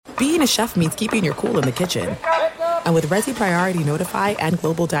being a chef means keeping your cool in the kitchen. And with Resi Priority Notify and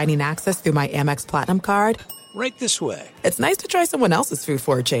Global Dining Access through my Amex Platinum card, right this way. It's nice to try someone else's food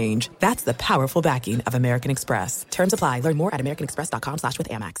for a change. That's the powerful backing of American Express. Terms apply. Learn more at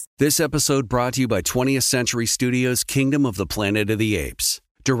americanexpress.com/withAmex. This episode brought to you by 20th Century Studios' Kingdom of the Planet of the Apes.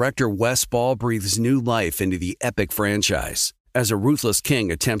 Director Wes Ball breathes new life into the epic franchise. As a ruthless king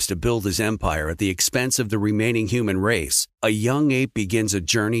attempts to build his empire at the expense of the remaining human race, a young ape begins a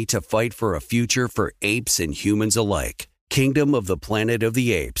journey to fight for a future for apes and humans alike. Kingdom of the Planet of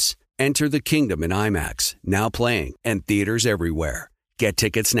the Apes. Enter the kingdom in IMAX, now playing, and theaters everywhere. Get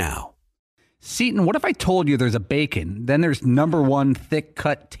tickets now. Seton, what if I told you there's a bacon, then there's number one thick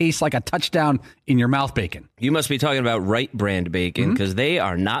cut, tastes like a touchdown in your mouth bacon? You must be talking about Wright brand bacon, because they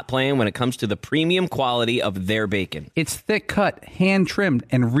are not playing when it comes to the premium quality of their bacon. It's thick cut, hand trimmed,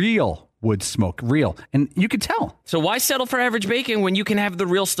 and real wood smoke, real. And you can tell. So why settle for average bacon when you can have the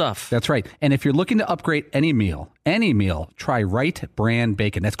real stuff? That's right. And if you're looking to upgrade any meal, try Wright brand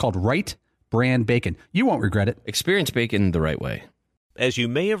bacon. That's called Wright brand bacon. You won't regret it. Experience bacon the right way. As you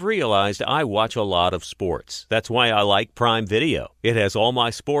may have realized, I watch a lot of sports. That's why I like Prime Video. It has all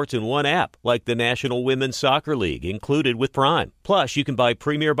my sports in one app, like the National Women's Soccer League, included with Prime. Plus, you can buy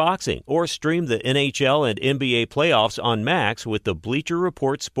Premier Boxing or stream the NHL and NBA playoffs on Max with the Bleacher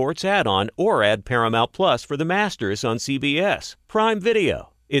Report Sports add-on, or add Paramount Plus for the Masters on CBS. Prime Video.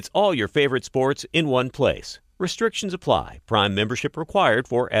 It's all your favorite sports in one place. Restrictions apply. Prime membership required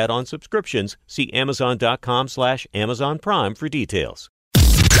for add-on subscriptions. See Amazon.com/Amazon Prime for details.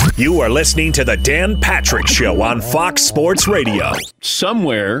 You are listening to the Dan Patrick Show on Fox Sports Radio.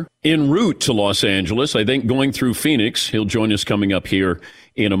 Somewhere en route to Los Angeles, I think going through Phoenix. He'll join us coming up here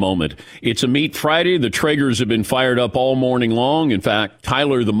in a moment. It's a Meat Friday. The Traegers have been fired up all morning long. In fact,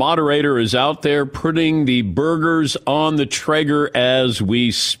 Tyler, the moderator, is out there putting the burgers on the Traeger as we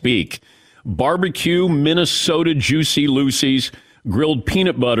speak. Barbecue Minnesota Juicy Lucy's, grilled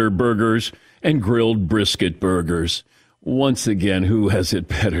peanut butter burgers, and grilled brisket burgers. Once again, who has it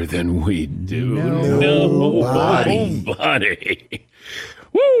better than we do? Nobody.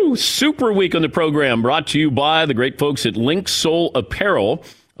 Woo! Super Week on the program, brought to you by the great folks at Link Soul Apparel,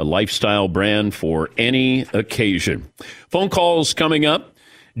 a lifestyle brand for any occasion. Phone calls coming up.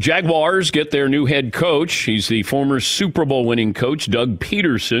 Jaguars get their new head coach. He's the former Super Bowl winning coach, Doug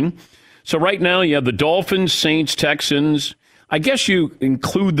Peterson. So right now you have the Dolphins, Saints, Texans. I guess you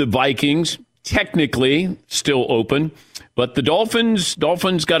include the Vikings, technically still open. But the Dolphins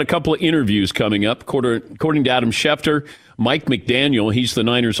got a couple of interviews coming up. According to Adam Schefter, Mike McDaniel, he's the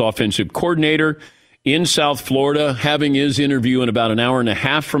Niners offensive coordinator in South Florida, having his interview in about an hour and a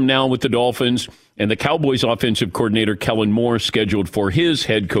half from now with the Dolphins. And the Cowboys offensive coordinator, Kellen Moore, scheduled for his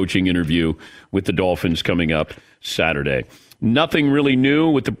head coaching interview with the Dolphins coming up Saturday. Nothing really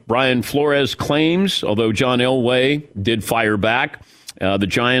new with the Brian Flores claims, although John Elway did fire back. The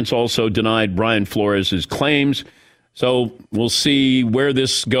Giants also denied Brian Flores' claims. So we'll see where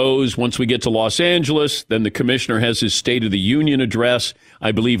this goes once we get to Los Angeles. Then the commissioner has his State of the Union address,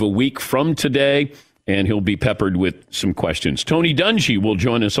 I believe, a week from today, and he'll be peppered with some questions. Tony Dungy will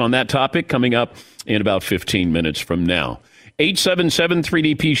join us on that topic coming up in about 15 minutes from now.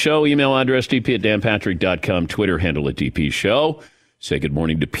 877-3DP-SHOW, email address dp@danpatrick.com, Twitter handle @DP-SHOW. Say good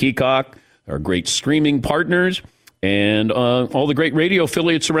morning to Peacock, our great streaming partners, and all the great radio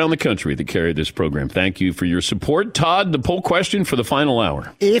affiliates around the country that carry this program. Thank you for your support. Todd, the poll question for the final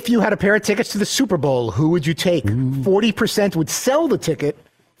hour. If you had a pair of tickets to the Super Bowl, who would you take? 40% would sell the ticket.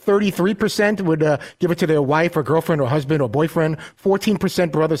 33% would give it to their wife or girlfriend or husband or boyfriend.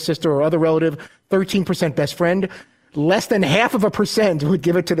 14% brother, sister, or other relative. 13% best friend. Less than 0.5% would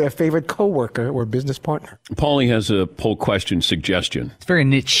give it to their favorite coworker or business partner. Paulie has a poll question suggestion. It's very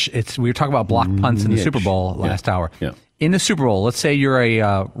niche. We were talking about block punts in the Super Bowl last hour. Yeah. In the Super Bowl, let's say you're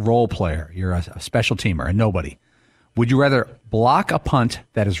a role player, you're a special teamer, a nobody. Would you rather block a punt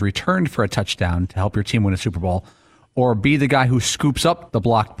that is returned for a touchdown to help your team win a Super Bowl, or be the guy who scoops up the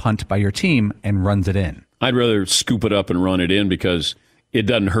blocked punt by your team and runs it in? I'd rather scoop it up and run it in because it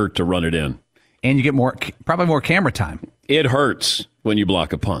doesn't hurt to run it in. And you get probably more camera time. It hurts when you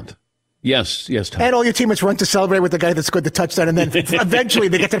block a punt. Yes, Tom. And all your teammates run to celebrate with the guy that scored the touchdown, and then eventually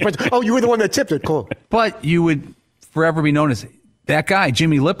they get to the point, oh, you were the one that tipped it. Cool. But you would forever be known as that guy,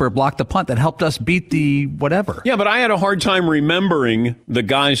 Jimmy Lipper, blocked the punt that helped us beat the whatever. Yeah, but I had a hard time remembering the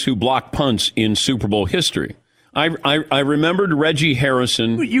guys who blocked punts in Super Bowl history. I remembered Reggie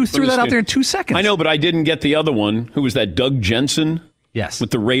Harrison. You threw that out there in 2 seconds. I know, but I didn't get the other one. Who was that, Doug Jensen? Yes.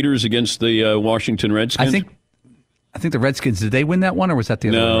 With the Raiders against the Washington Redskins? I think the Redskins, did they win that one, or was that the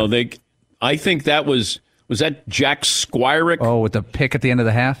other one? No, I think that was Was that Jack Squirick? Oh, with the pick at the end of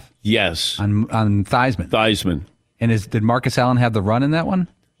the half? Yes. On Theismann. And did Marcus Allen have the run in that one?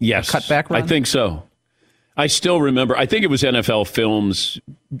 Yes. A cutback run? I think so. I still remember, I think it was NFL Films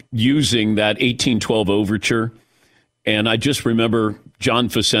using that 1812 overture. And I just remember John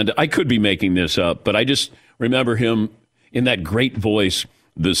Facenda. I could be making this up, but I just remember him in that great voice.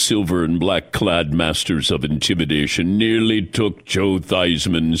 The silver and black clad masters of intimidation nearly took Joe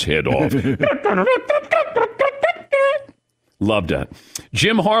Theismann's head off. Loved that.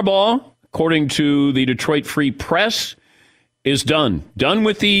 Jim Harbaugh, according to the Detroit Free Press, is done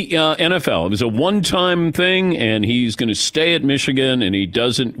with the NFL. It was a one-time thing, and he's going to stay at Michigan, and he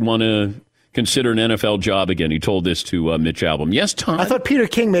doesn't want to consider an NFL job again. He told this to Mitch Albom. Yes, Tom? I thought Peter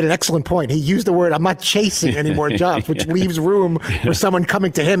King made an excellent point. He used the word, I'm not chasing any more jobs, which leaves room for someone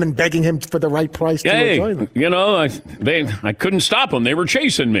coming to him and begging him for the right price to join them. You know, I couldn't stop them. They were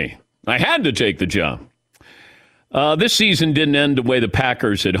chasing me. I had to take the job. This season didn't end the way the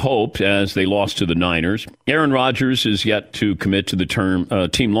Packers had hoped as they lost to the Niners. Aaron Rodgers is yet to commit to the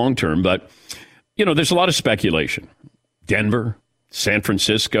team long-term, but, you know, there's a lot of speculation. Denver, San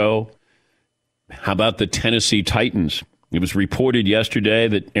Francisco. How about the Tennessee Titans? It was reported yesterday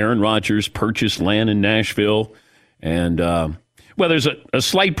that Aaron Rodgers purchased land in Nashville. And, there's a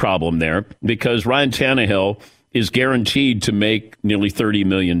slight problem there because Ryan Tannehill is guaranteed to make nearly $30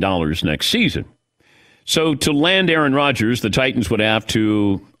 million next season. So to land Aaron Rodgers, the Titans would have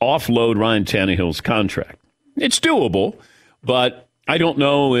to offload Ryan Tannehill's contract. It's doable, but I don't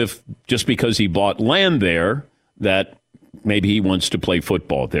know if just because he bought land there that maybe he wants to play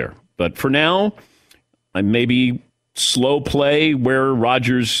football there. But for now, maybe slow play where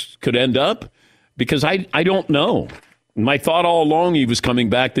Rodgers could end up because I don't know. My thought all along, he was coming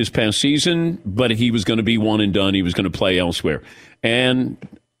back this past season, but he was going to be one and done. He was going to play elsewhere. And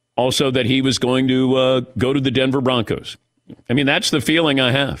also that he was going to go to the Denver Broncos. I mean, that's the feeling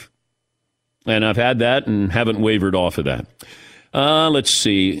I have. And I've had that and haven't wavered off of that. Let's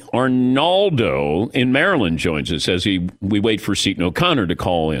see. Arnaldo in Maryland joins us as we wait for Seton O'Connor to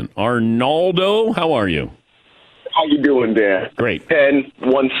call in. Arnaldo, how are you? How you doing, Dan? Great.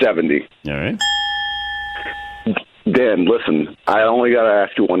 10-170. All right. Dan, listen, I only got to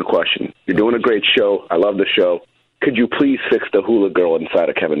ask you one question. You're doing a great show. I love the show. Could you please fix the hula girl inside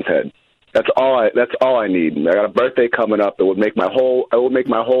of Kevin's head? That's all I need. I got a birthday coming up. It would make my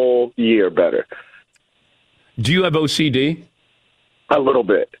whole year better. Do you have OCD? A little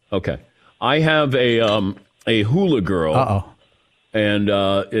bit. Okay. I have a hula girl. Uh-oh.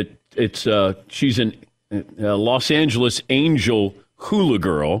 And she's a Los Angeles Angel hula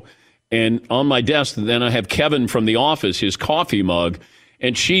girl. And on my desk, then I have Kevin from The Office, his coffee mug,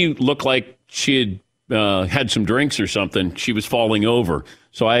 and she looked like she had had some drinks or something. She was falling over.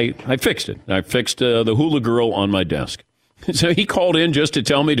 So I fixed it. I fixed the hula girl on my desk. So he called in just to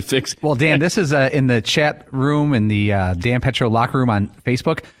tell me to fix it. Well, Dan, this is in the chat room in the Dan Petro locker room on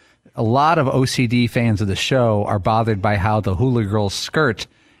Facebook. A lot of OCD fans of the show are bothered by how the hula girl's skirt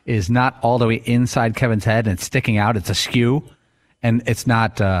is not all the way inside Kevin's head and it's sticking out. It's askew. And it's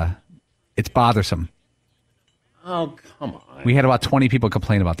not, it's bothersome. Oh, come on. We had about 20 people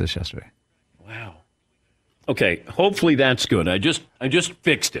complain about this yesterday. Wow. Okay, hopefully that's good. I just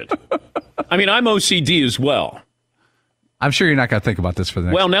fixed it. I mean, I'm OCD as well. I'm sure you're not going to think about this for the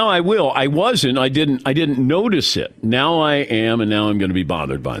next. Well, now I will. I wasn't. I didn't notice it. Now I am, and now I'm going to be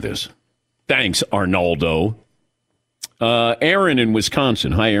bothered by this. Thanks, Arnaldo. Aaron in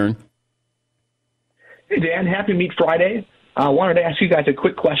Wisconsin. Hi, Aaron. Hey, Dan. Happy Meat Friday. I wanted to ask you guys a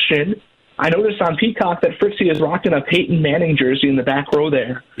quick question. I noticed on Peacock that Fritzy is rocking a Peyton Manning jersey in the back row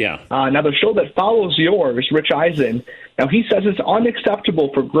there. Yeah. Now, the show that follows yours, Rich Eisen, now he says it's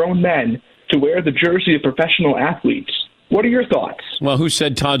unacceptable for grown men to wear the jersey of professional athletes. What are your thoughts? Well, who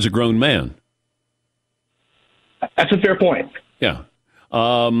said Todd's a grown man? That's a fair point. Yeah.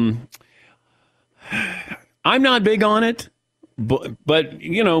 I'm not big on it, but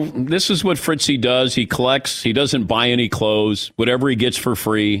you know, this is what Fritzy does. He collects. He doesn't buy any clothes. Whatever he gets for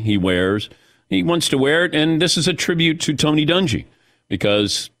free, he wears. He wants to wear it, and this is a tribute to Tony Dungy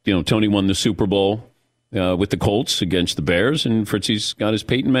because, you know, Tony won the Super Bowl with the Colts against the Bears, and Fritzy's got his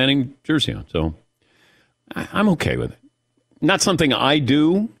Peyton Manning jersey on. So I'm okay with it. Not something I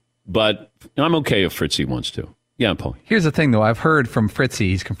do, but I'm okay if Fritzy wants to. Yeah, Paul. Here's the thing, though. I've heard from Fritzy,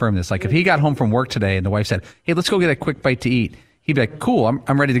 he's confirmed this. Like, if he got home from work today and the wife said, hey, let's go get a quick bite to eat, he'd be like, cool,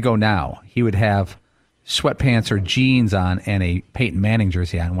 I'm ready to go now. He would have sweatpants or jeans on and a Peyton Manning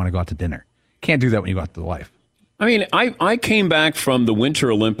jersey on and want to go out to dinner. Can't do that when you go out with the wife. I mean, I came back from the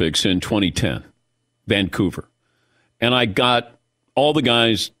Winter Olympics in 2010, Vancouver, and I got all the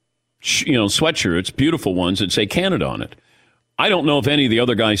guys sweatshirts, beautiful ones that say Canada on it. I don't know if any of the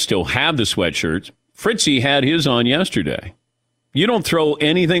other guys still have the sweatshirts. Fritzy had his on yesterday. You don't throw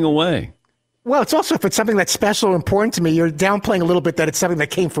anything away. Well, it's also if it's something that's special or important to me, you're downplaying a little bit that it's something that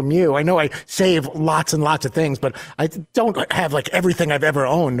came from you. I know I save lots and lots of things, but I don't have like everything I've ever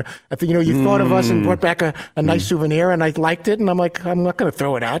owned. I think, you thought of us and brought back a nice souvenir and I liked it and I'm like, I'm not going to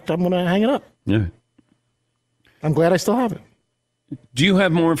throw it out. I'm going to hang it up. Yeah. I'm glad I still have it. Do you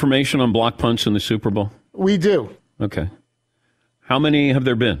have more information on block punts in the Super Bowl? We do. Okay. How many have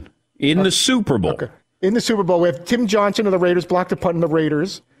there been in the Super Bowl? Okay. In the Super Bowl, we have Tim Johnson of the Raiders blocked a punt in the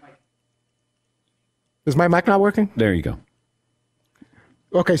Raiders. Is my mic not working? There you go.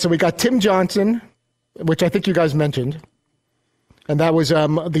 Okay, so we got Tim Johnson, which I think you guys mentioned. And that was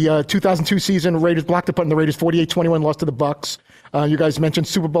the 2002 season. Raiders blocked a punt in the Raiders 48-21, lost to the Bucs. You guys mentioned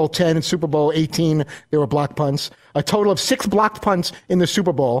Super Bowl 10 and Super Bowl 18. They were blocked punts. A total of 6 blocked punts in the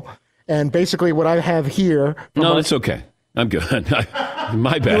Super Bowl. And basically what I have here... No, that's okay. I'm good.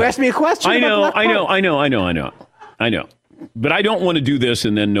 My bad. You asked me a question. I know. But I don't want to do this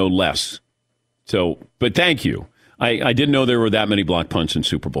and then know less. So, but thank you. I didn't know there were that many block punts in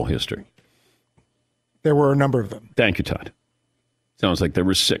Super Bowl history. There were a number of them. Thank you, Todd. Sounds like there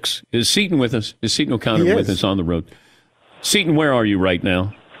were 6. Is Seton with us? Is Seton O'Connor with us on the road? Seton, where are you right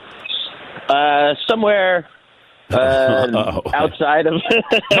now? Somewhere outside of...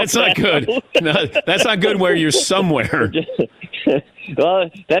 That's not good. No, that's not good where you're somewhere. Well,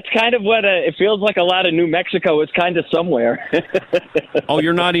 that's kind of what it feels like. A lot of New Mexico is kind of somewhere. Oh,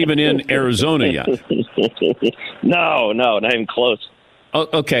 you're not even in Arizona yet? No, not even close. Oh,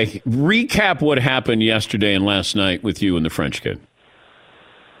 okay. Recap what happened yesterday and last night with you and the French kid.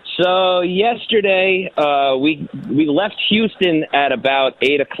 So yesterday, we left Houston at about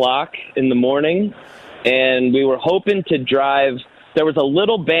 8 o'clock in the morning, and we were hoping to drive. There was a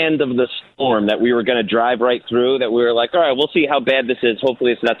little band of the storm that we were going to drive right through that we were like, all right, we'll see how bad this is.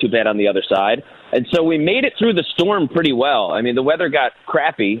 Hopefully it's not too bad on the other side. And so we made it through the storm pretty well. I mean, the weather got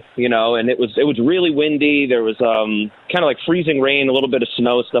crappy, and it was really windy. There was kind of like freezing rain, a little bit of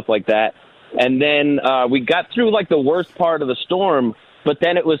snow, stuff like that. And then we got through like the worst part of the storm, but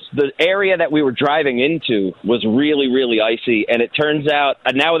then it was the area that we were driving into was really, really icy. And it turns out,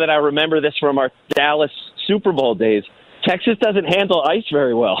 now that I remember this from our Dallas Super Bowl days, Texas doesn't handle ice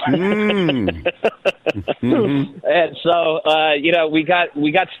very well. Mm-hmm. And so, we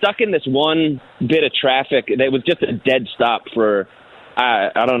got stuck in this one bit of traffic. It was just a dead stop for,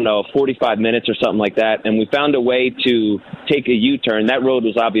 I don't know, 45 minutes or something like that. And we found a way to take a U-turn. That road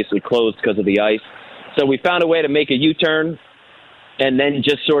was obviously closed because of the ice. So we found a way to make a U-turn and then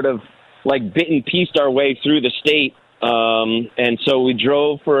just sort of like bit and pieced our way through the state. And so we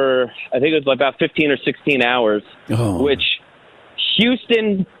drove for, I think it was about 15 or 16 hours, which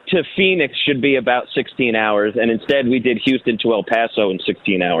Houston to Phoenix should be about 16 hours. And instead we did Houston to El Paso in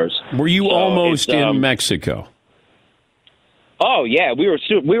 16 hours. Were you almost in Mexico? Oh, yeah. We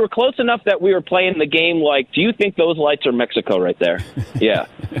were close enough that we were playing the game like, do you think those lights are Mexico right there? Yeah.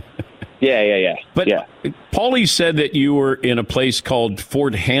 Yeah. But Paulie said that you were in a place called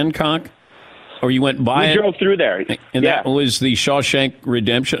Fort Hancock. Or you went by We drove through there. And that was the Shawshank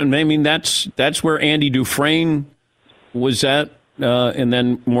Redemption. I mean, that's where Andy Dufresne was at, and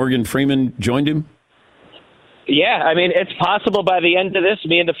then Morgan Freeman joined him? Yeah, I mean, it's possible by the end of this,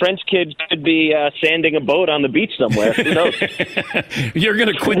 me and the French kid could be sanding a boat on the beach somewhere. Who knows? You're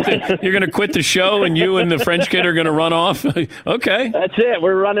going to quit the show, and you and the French kid are going to run off? Okay. That's it.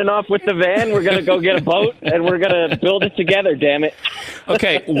 We're running off with the van. We're going to go get a boat, and we're going to build it together, damn it.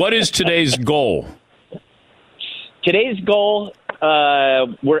 Okay, what is today's goal? Today's goal,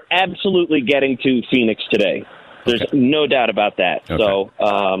 we're absolutely getting to Phoenix today. There's no doubt about that. Okay. So,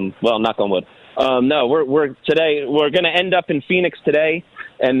 knock on wood. No, we're going to end up in Phoenix today,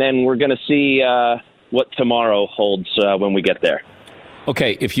 and then we're going to see what tomorrow holds when we get there.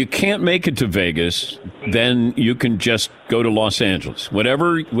 Okay, if you can't make it to Vegas, then you can just go to Los Angeles.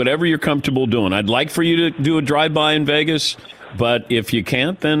 Whatever you're comfortable doing. I'd like for you to do a drive-by in Vegas, but if you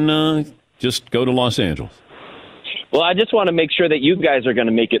can't, then just go to Los Angeles. Well, I just want to make sure that you guys are going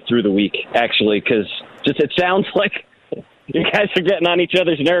to make it through the week, actually, because it sounds like you guys are getting on each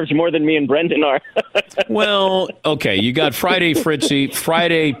other's nerves more than me and Brendan are. Well, okay, you got Friday Fritzy,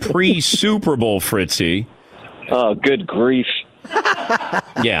 Friday pre-Super Bowl Fritzy. Oh, good grief.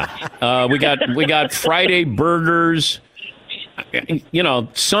 Yeah. We got Friday burgers.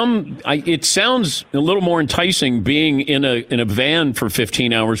 It sounds a little more enticing being in a van for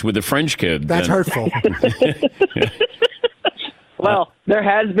 15 hours with a French kid. That's hurtful. Well, there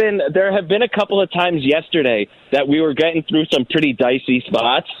have been a couple of times yesterday that we were getting through some pretty dicey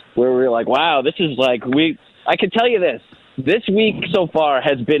spots where we were like, wow, this is like I can tell you this week so far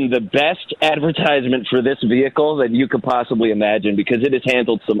has been the best advertisement for this vehicle that you could possibly imagine because it has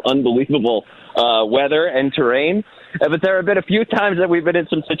handled some unbelievable weather and terrain. But there have been a few times that we've been in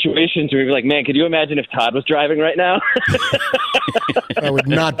some situations where we're like, man, could you imagine if Todd was driving right now? That would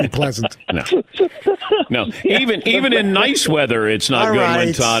not be pleasant. No. Even in nice weather, it's not all good right.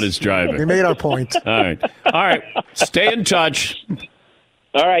 when Todd is driving. We made our point. All right. Stay in touch.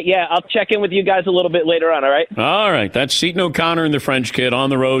 All right, yeah, I'll check in with you guys a little bit later on, all right? All right, that's Seton O'Connor and the French Kid on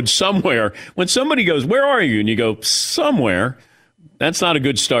the road somewhere. When somebody goes, where are you? And you go, somewhere, that's not a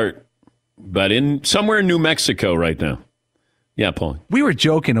good start. But somewhere in New Mexico right now. Yeah, Paul. We were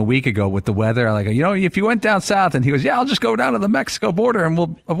joking a week ago with the weather. Like, if you went down south, and he goes, yeah, I'll just go down to the Mexico border and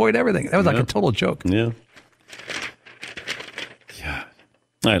we'll avoid everything. That was like a total joke. Yeah.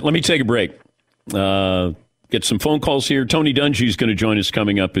 All right, let me take a break. Get some phone calls here. Tony Dungy is going to join us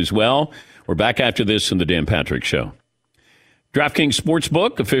coming up as well. We're back after this in the Dan Patrick Show. DraftKings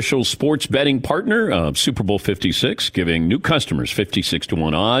Sportsbook, official sports betting partner of Super Bowl 56, giving new customers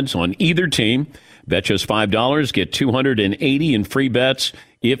 56-1 odds on either team. Bet just $5, get $280 in free bets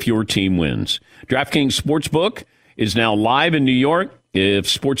if your team wins. DraftKings Sportsbook is now live in New York. If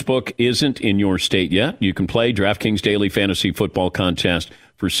Sportsbook isn't in your state yet, you can play DraftKings Daily Fantasy Football Contest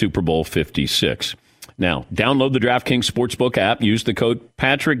for Super Bowl 56. Now, download the DraftKings Sportsbook app. Use the code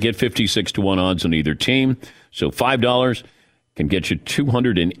Patrick. Get 56-1 odds on either team. So $5 can get you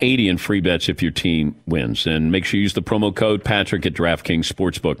 $280 in free bets if your team wins. And make sure you use the promo code Patrick at DraftKings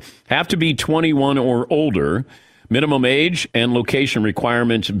Sportsbook. Have to be 21 or older. Minimum age and location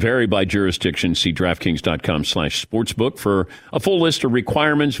requirements vary by jurisdiction. See DraftKings.com/sportsbook for a full list of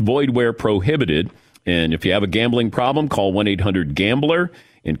requirements. Void where prohibited. And if you have a gambling problem, call 1-800-GAMBLER.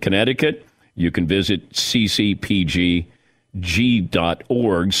 In Connecticut, you can visit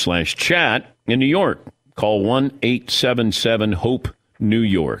ccpg.org/chat. In New York, call 1-877-HOPE-NEW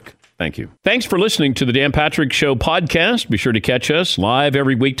YORK. Thank you. Thanks for listening to the Dan Patrick Show podcast. Be sure to catch us live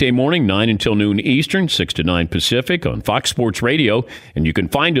every weekday morning, 9 until noon Eastern, 6 to 9 Pacific on Fox Sports Radio. And you can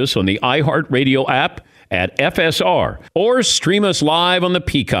find us on the iHeartRadio app at FSR or stream us live on the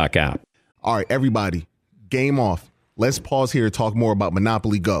Peacock app. All right, everybody, game off. Let's pause here to talk more about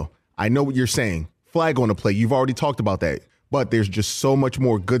Monopoly Go. I know what you're saying. Flag on the play. You've already talked about that. But there's just so much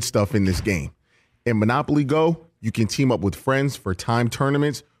more good stuff in this game. In Monopoly Go, you can team up with friends for timed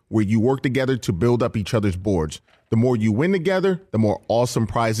tournaments where you work together to build up each other's boards. The more you win together, the more awesome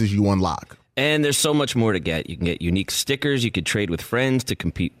prizes you unlock. And there's so much more to get. You can get unique stickers. You could trade with friends to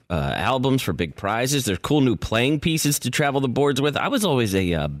compete albums for big prizes. There's cool new playing pieces to travel the boards with. I was always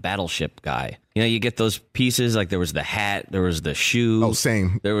a battleship guy. You get those pieces, like there was the hat, there was the shoe. Oh,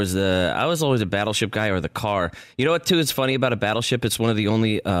 same. I was always a battleship guy, or the car. You know what, too, is funny about a battleship? It's one of the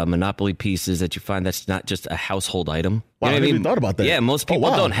only Monopoly pieces that you find that's not just a household item. Wow, I never even thought about that. Yeah, most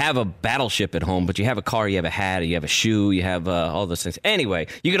people don't have a battleship at home, but you have a car, you have a hat, you have a shoe, you have all those things. Anyway,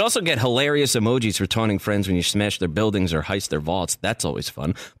 you could also get hilarious emojis for taunting friends when you smash their buildings or heist their vaults. That's always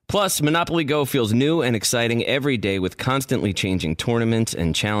fun. Plus, Monopoly Go feels new and exciting every day with constantly changing tournaments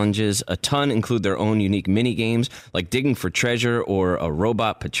and challenges. A ton include their own unique mini games like digging for treasure or a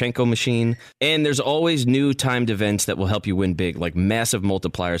robot Pachinko machine. And there's always new timed events that will help you win big, like massive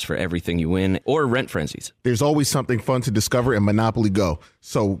multipliers for everything you win or rent frenzies. There's always something fun to discover in Monopoly Go.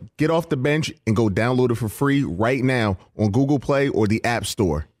 So get off the bench and go download it for free right now on Google Play or the App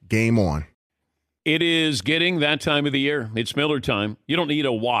Store. Game on. It is getting that time of the year. It's Miller time. You don't need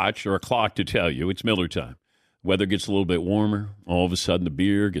a watch or a clock to tell you. It's Miller time. Weather gets a little bit warmer. All of a sudden, the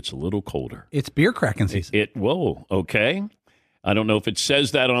beer gets a little colder. It's beer cracking season. Whoa, okay. I don't know if it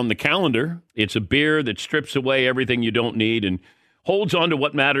says that on the calendar. It's a beer that strips away everything you don't need and holds on to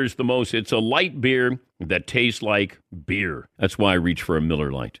what matters the most. It's a light beer that tastes like beer. That's why I reach for a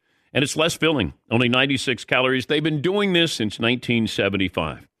Miller Lite. And it's less filling, only 96 calories. They've been doing this since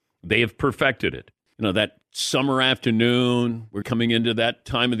 1975. They have perfected it. That summer afternoon, we're coming into that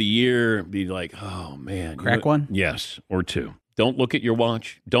time of the year, be like, oh, man. Crack one? Yes, or two. Don't look at your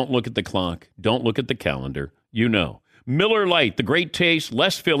watch. Don't look at the clock. Don't look at the calendar. Miller Lite, the great taste,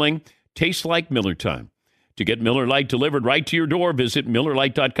 less filling, tastes like Miller time. To get Miller Lite delivered right to your door, visit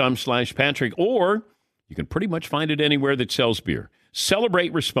MillerLite.com/Patrick, or you can pretty much find it anywhere that sells beer.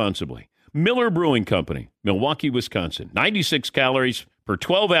 Celebrate responsibly. Miller Brewing Company, Milwaukee, Wisconsin. 96 calories per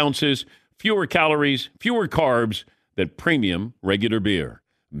 12 ounces, fewer calories, fewer carbs than premium regular beer.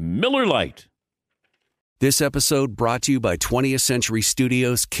 Miller Lite. This episode brought to you by 20th Century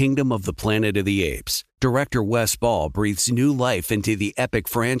Studios' Kingdom of the Planet of the Apes. Director Wes Ball breathes new life into the epic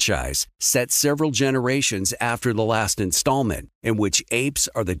franchise, set several generations after the last installment, in which apes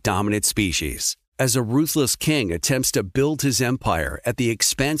are the dominant species. As a ruthless king attempts to build his empire at the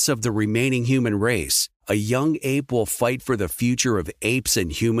expense of the remaining human race, a young ape will fight for the future of apes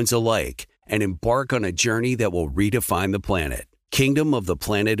and humans alike and embark on a journey that will redefine the planet. Kingdom of the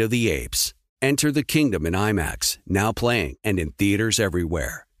Planet of the Apes. Enter the kingdom in IMAX, now playing and in theaters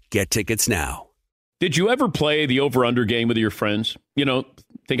everywhere. Get tickets now. Did you ever play the over-under game with your friends? You know,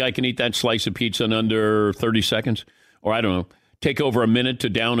 think I can eat that slice of pizza in under 30 seconds? Or I don't know, take over a minute to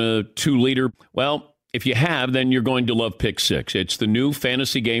down a 2-liter? Well, if you have, then you're going to love Pick 6. It's the new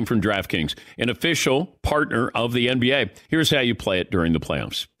fantasy game from DraftKings, an official partner of the NBA. Here's how you play it during the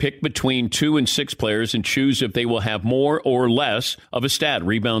playoffs. Pick between 2 and 6 players and choose if they will have more or less of a stat,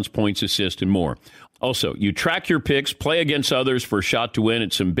 rebounds, points, assists, and more. Also, you track your picks, play against others for a shot to win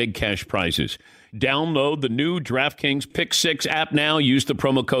at some big cash prizes. Download the new DraftKings Pick 6 app now. Use the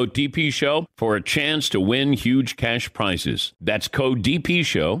promo code DPShow for a chance to win huge cash prizes. That's code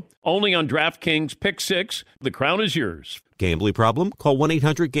DPShow. Only on DraftKings Pick 6. The crown is yours. Gambling problem? Call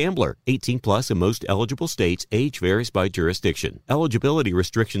 1-800-GAMBLER. 18 plus in most eligible states. Age varies by jurisdiction. Eligibility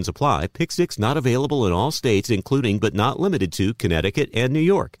restrictions apply. Pick 6 not available in all states, including but not limited to Connecticut and New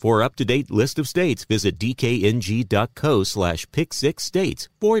York. For up-to-date list of states, visit dkng.co/pick6states.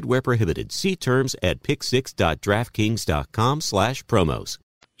 Void where prohibited. See terms at pick6.draftkings.com/promos.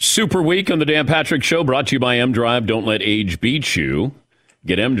 Super Week on the Dan Patrick Show, brought to you by M-Drive. Don't let age beat you.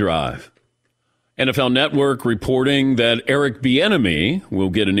 Get M-Drive. NFL Network reporting that Eric Bieniemy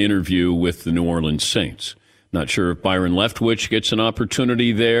will get an interview with the New Orleans Saints. Not sure if Byron Leftwich gets an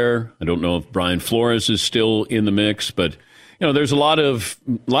opportunity there. I don't know if Brian Flores is still in the mix, but you know, there's a lot of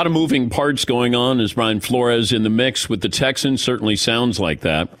moving parts going on. Is Brian Flores in the mix with the Texans? Certainly sounds like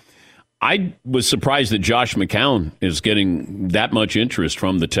that. I was surprised that Josh McCown is getting that much interest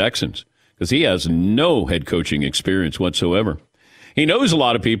from the Texans because he has no head coaching experience whatsoever. He knows a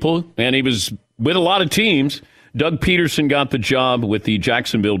lot of people, and he was with a lot of teams. Doug Peterson got the job with the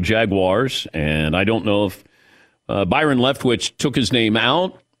Jacksonville Jaguars, and I don't know if Byron Leftwich took his name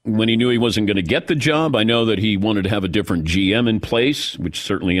out when he knew he wasn't going to get the job. I know that he wanted to have a different GM in place, which is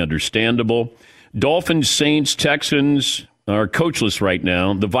certainly understandable. Dolphins, Saints, Texans are coachless right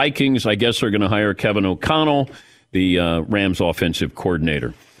now. The Vikings, I guess, are going to hire Kevin O'Connell, the Rams offensive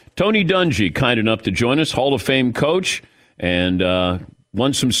coordinator. Tony Dungy, kind enough to join us, Hall of Fame coach, and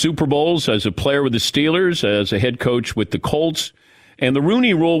won some Super Bowls as a player with the Steelers, as a head coach with the Colts. And the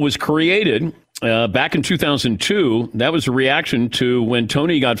Rooney Rule was created back in 2002. That was a reaction to when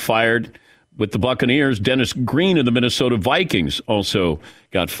Tony got fired with the Buccaneers. Dennis Green of the Minnesota Vikings also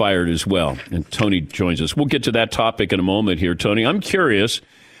got fired as well. And Tony joins us. We'll get to that topic in a moment here, Tony. I'm curious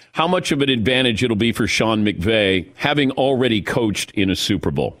how much of an advantage it'll be for Sean McVay having already coached in a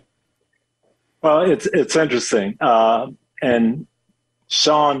Super Bowl. Well, it's interesting. And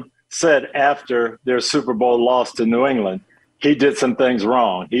Sean said after their Super Bowl loss to New England, he did some things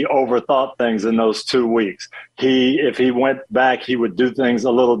wrong. He overthought things in those 2 weeks. If he went back, he would do things a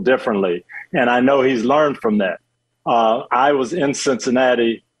little differently. And I know he's learned from that. I was in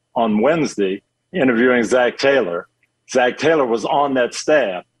Cincinnati on Wednesday interviewing Zach Taylor. Zach Taylor was on that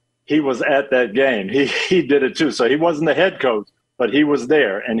staff. He was at that game. He did it too. So he wasn't the head coach, but he was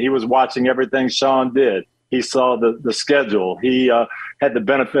there and he was watching everything Sean did. He saw the schedule. He had the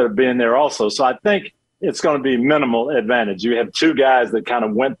benefit of being there also. So I think it's going to be minimal advantage. You have two guys that kind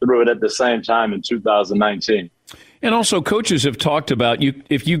of went through it at the same time in 2019. And also, coaches have talked about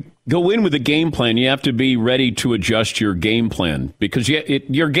if you go in with a game plan, you have to be ready to adjust your game plan because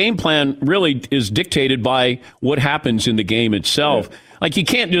your game plan really is dictated by what happens in the game itself. Yeah. Like you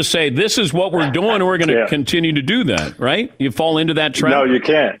can't just say, this is what we're doing, we're going to continue to do that, right? You fall into that trap. No, you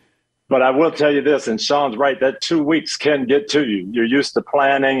can't. But I will tell you this, and Sean's right, that 2 weeks can get to you. You're used to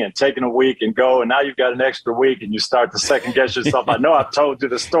planning and taking a week and go, and now you've got an extra week and you start to second guess yourself. I know I've told you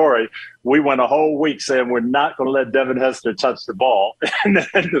the story. We went a whole week saying we're not going to let Devin Hester touch the ball. And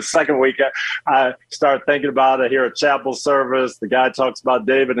then the second week, I start thinking about it. I hear a chapel service. The guy talks about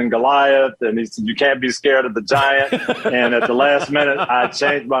David and Goliath, and he said, you can't be scared of the giant. And at the last minute, I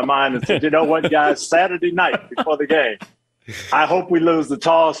changed my mind and said, you know what, guys, Saturday night before the game, I hope we lose the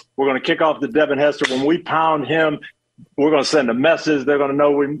toss. We're going to kick off to Devin Hester. When we pound him, we're going to send a message. They're going to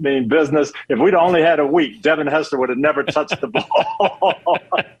know we mean business. If we'd only had a week, Devin Hester would have never touched the ball.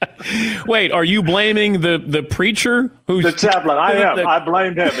 Wait, are you blaming the preacher? Who's the chaplain? I am. I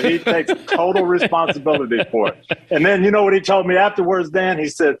blamed him. He takes total responsibility for it. And then you know what he told me afterwards, Dan? He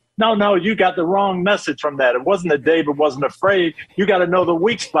said, no, you got the wrong message from that. It wasn't that David wasn't afraid. You got to know the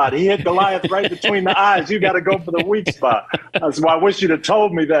weak spot. He hit Goliath right between the eyes. You got to go for the weak spot. That's why I wish you'd have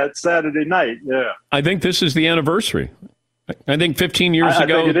told me that Saturday night. Yeah. I think this is the anniversary. I think 15 years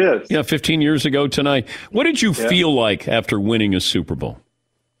ago. I think it is. Yeah, 15 years ago tonight. What did you feel like after winning a Super Bowl?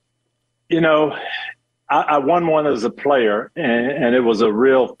 You know, I won one as a player, and it was a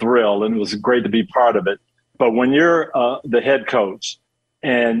real thrill, and it was great to be part of it. But when you're the head coach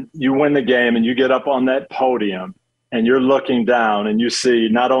and you win the game and you get up on that podium and you're looking down and you see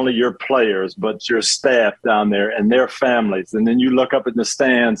not only your players, but your staff down there and their families. And then you look up in the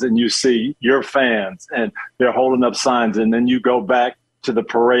stands and you see your fans and they're holding up signs. And then you go back to the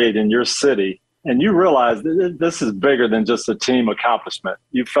parade in your city and you realize that this is bigger than just a team accomplishment.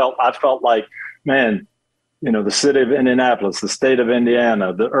 I felt like, man, you know, the city of Indianapolis, the state of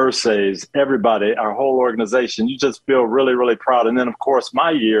Indiana, the Ursays, everybody, our whole organization, you just feel really, really proud. And then, of course,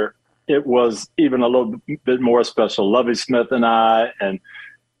 my year, it was even a little bit more special. Lovie Smith and I and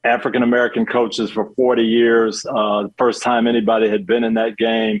African-American coaches for 40 years, the first time anybody had been in that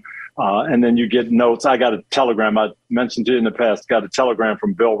game. And then you get notes. I got a telegram. I mentioned to you in the past, got a telegram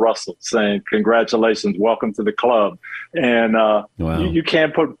from Bill Russell saying, congratulations, welcome to the club. And wow. you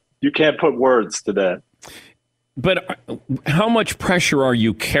can't put words to that. But how much pressure are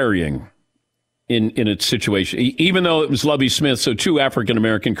you carrying in a situation? Even though it was Lovie Smith, so two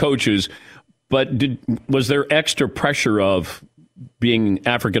African-American coaches, but was there extra pressure of being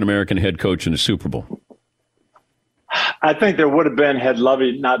African-American head coach in a Super Bowl? I think there would have been, had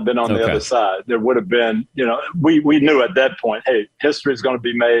Lovie not been on the other side, there would have been, you know, we knew at that point, hey, history is going to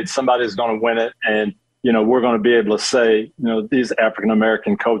be made, somebody's going to win it, and, you know, we're going to be able to say, you know, these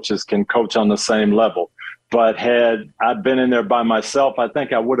African-American coaches can coach on the same level. But had I been in there by myself, I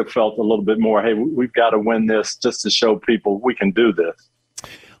think I would have felt a little bit more, hey, we've got to win this just to show people we can do this.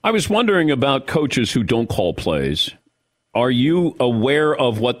 I was wondering about coaches who don't call plays. Are you aware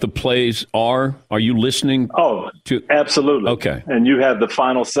of what the plays are? Are you listening? Oh, absolutely. Okay. And you have the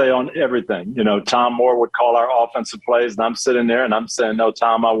final say on everything. You know, Tom Moore would call our offensive plays, and I'm sitting there and I'm saying, no,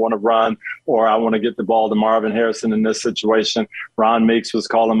 Tom, I want to run, or I want to get the ball to Marvin Harrison in this situation. Ron Meeks was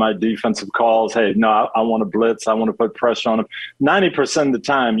calling my defensive calls. Hey, no, I want to blitz. I want to put pressure on him. 90% of the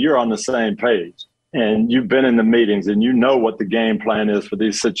time, you're on the same page. And you've been in the meetings and you know what the game plan is for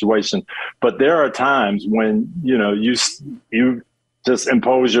these situations. But there are times when, you know, you just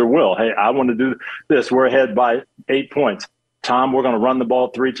impose your will. Hey, I want to do this. We're ahead by 8 points. Tom, we're going to run the ball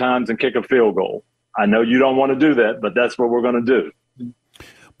 3 times and kick a field goal. I know you don't want to do that, but that's what we're going to do.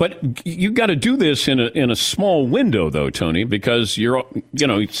 But you got to do this in a small window, though, Tony, because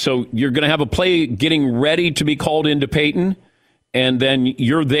so you're going to have a play getting ready to be called into Peyton. And then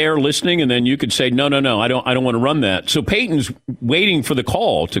you're there listening, and then you could say, no, I don't want to run that. So Peyton's waiting for the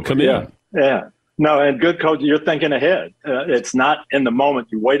call to come in. Yeah. No, and good coach, you're thinking ahead. It's not in the moment.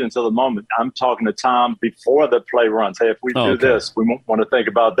 You wait until the moment. I'm talking to Tom before the play runs. Hey, if we do this, we want to think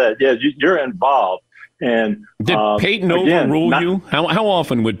about that. Yeah, you're involved. And did Peyton overrule you? How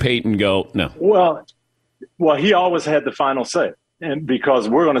often would Peyton go, no? Well, he always had the final say. And because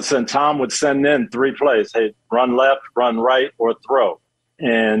Tom would send in 3 plays. Hey, run left, run right, or throw.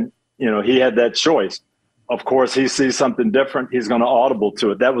 And, you know, he had that choice. Of course, he sees something different. He's going to audible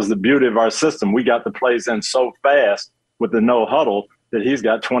to it. That was the beauty of our system. We got the plays in so fast with the no huddle that he's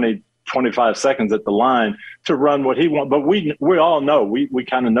got 20, 25 seconds at the line to run what he wants. But we all know, we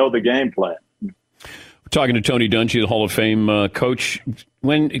kind of know the game plan. Talking to Tony Dungy, the Hall of Fame coach.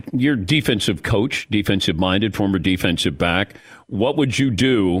 When you're defensive coach, defensive-minded, former defensive back, what would you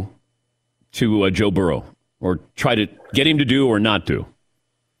do to Joe Burrow or try to get him to do or not do?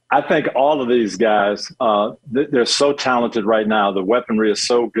 I think all of these guys, they're so talented right now. The weaponry is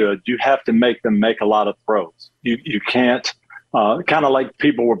so good. You have to make them make a lot of throws. You can't, kind of like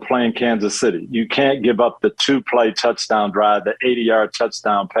people were playing Kansas City. You can't give up the 2-play touchdown drive, the 80-yard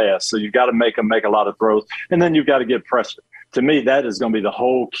touchdown pass. So you got to make them make a lot of throws, and then you've got to get pressure. To me, that is going to be the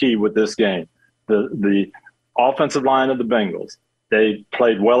whole key with this game. The offensive line of the Bengals, they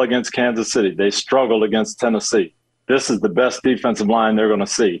played well against Kansas City. They struggled against Tennessee. This is the best defensive line they're going to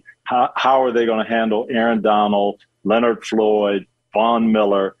see. How are they going to handle Aaron Donald, Leonard Floyd, Von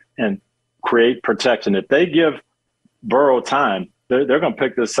Miller, and create protection? If they give Burrow time, they're going to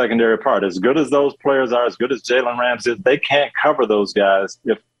pick this secondary apart. As good as those players are, as good as Jalen Ramsey is, they can't cover those guys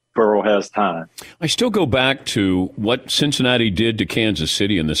if Burrow has time. I still go back to what Cincinnati did to Kansas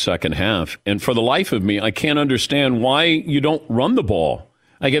City in the second half, and for the life of me, I can't understand why you don't run the ball.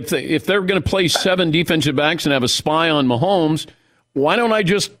 Like if they're going to play 7 defensive backs and have a spy on Mahomes, why don't I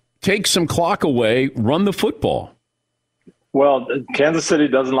just take some clock away, run the football? Well, Kansas City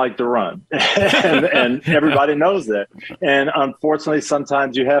doesn't like to run, and everybody knows that. And unfortunately,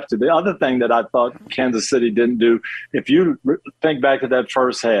 sometimes you have to. The other thing that I thought Kansas City didn't do, if you think back to that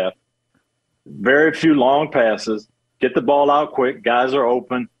first half, very few long passes, get the ball out quick, guys are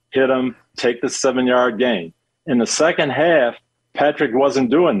open, hit them, take the 7-yard gain. In the second half, Patrick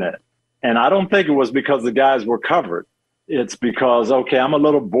wasn't doing that. And I don't think it was because the guys were covered. It's because, okay, I'm a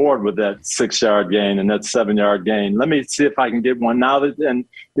little bored with that 6-yard gain and that 7-yard gain. Let me see if I can get one now that and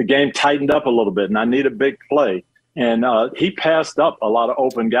the game tightened up a little bit and I need a big play. And he passed up a lot of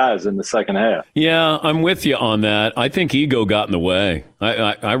open guys in the second half. Yeah, I'm with you on that. I think ego got in the way.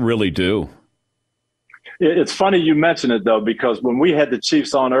 I really do. It's funny you mention it, though, because when we had the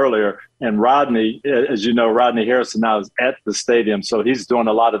Chiefs on earlier and Rodney, as you know, Rodney Harrison now is at the stadium, so he's doing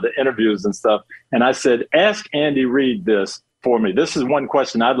a lot of the interviews and stuff. And I said, ask Andy Reid this for me. This is one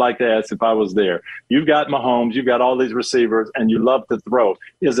question I'd like to ask if I was there. You've got Mahomes, you've got all these receivers, and you love to throw.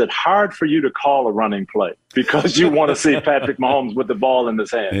 Is it hard for you to call a running play because you want to see Patrick Mahomes with the ball in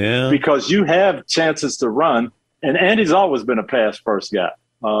his hand? Yeah. Because you have chances to run, and Andy's always been a pass-first guy.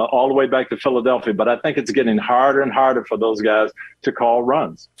 All the way back to Philadelphia. But I think it's getting harder and harder for those guys to call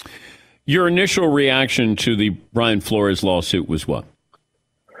runs. Your initial reaction to the Brian Flores lawsuit was what?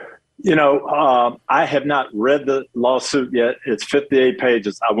 You know, I have not read the lawsuit yet. It's 58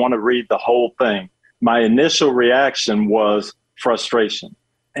 pages. I want to read the whole thing. My initial reaction was frustration.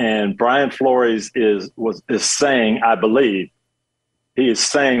 And Brian Flores is saying, I believe, he is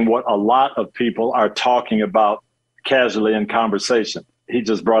saying what a lot of people are talking about casually in conversation. He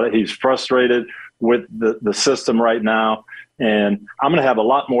just brought it. He's frustrated with the system right now. And I'm going to have a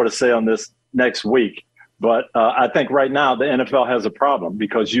lot more to say on this next week. But I think right now the NFL has a problem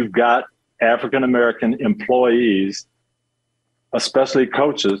because you've got African-American employees, especially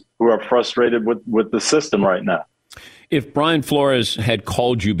coaches, who are frustrated with the system right now. If Brian Flores had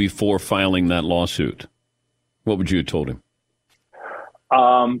called you before filing that lawsuit, what would you have told him?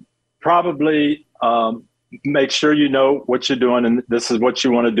 Probably make sure you know what you're doing, and this is what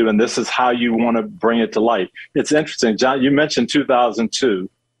you want to do, and this is how you want to bring it to life. It's interesting, John, you mentioned 2002.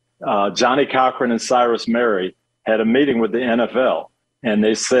 Johnny Cochran and Cyrus Murray had a meeting with the NFL, and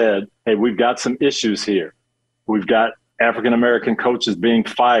they said, hey, we've got some issues here. We've got African-American coaches being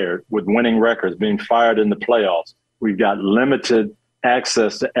fired with winning records, being fired in the playoffs. We've got limited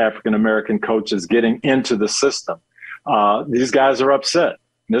access to African-American coaches getting into the system. These guys are upset.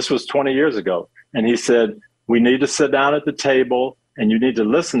 This was 20 years ago. And he said, we need to sit down at the table and you need to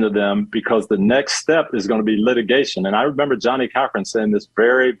listen to them because the next step is going to be litigation. And I remember Johnny Cochran saying this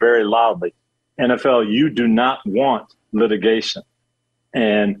very, very loudly. NFL, you do not want litigation.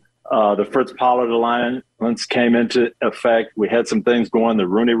 And the Fritz Pollard Alliance came into effect. We had some things going. The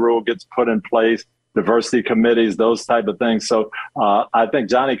Rooney Rule gets put in place, diversity committees, those type of things. So I think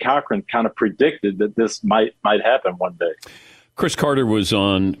Johnny Cochran kind of predicted that this might happen one day. Chris Carter was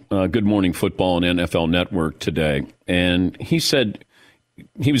on Good Morning Football and NFL Network today, and he said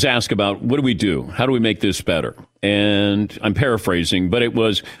he was asked about what do we do? How do we make this better? And I'm paraphrasing, but it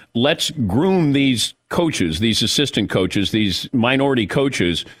was let's groom these coaches, these assistant coaches, these minority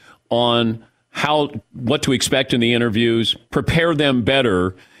coaches on what to expect in the interviews, prepare them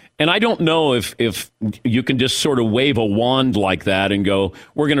better. And I don't know if you can just sort of wave a wand like that and go,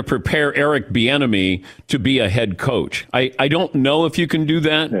 we're going to prepare Eric Bieniemy to be a head coach. I don't know if you can do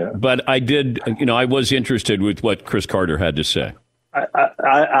that, but I was interested with what Chris Carter had to say.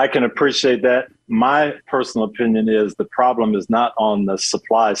 I can appreciate that. My personal opinion is the problem is not on the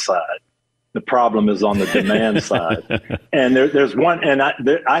supply side. The problem is on the demand side. And there's one, and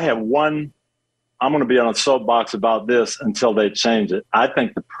I have one. I'm going to be on a soapbox about this until they change it. I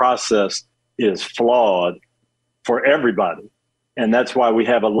think the process is flawed for everybody. And that's why we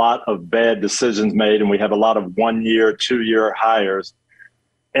have a lot of bad decisions made and we have a lot of 1-year, 2-year hires.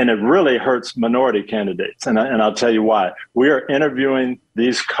 And it really hurts minority candidates. And I'll tell you why. We are interviewing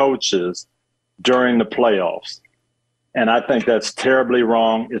these coaches during the playoffs. And I think that's terribly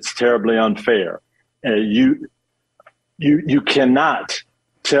wrong. It's terribly unfair. You cannot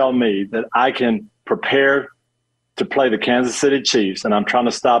tell me that I can prepare to play the Kansas City Chiefs, and I'm trying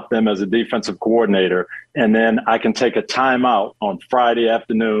to stop them as a defensive coordinator, and then I can take a timeout on Friday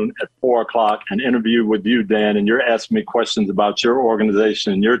afternoon at 4 o'clock and interview with you, Dan, and you're asking me questions about your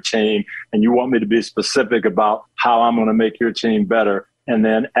organization and your team, and you want me to be specific about how I'm going to make your team better. And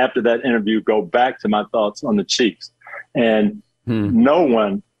then after that interview, go back to my thoughts on the Chiefs. And no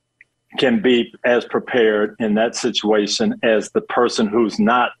one can be as prepared in that situation as the person who's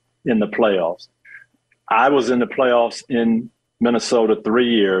not in the playoffs. I was in the playoffs in Minnesota 3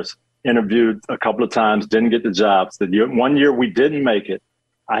 years, interviewed a couple of times, didn't get the jobs. One year we didn't make it,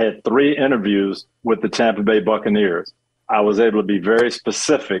 I had 3 interviews with the Tampa Bay Buccaneers. I was able to be very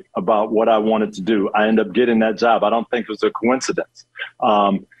specific about what I wanted to do. I ended up getting that job. I don't think it was a coincidence.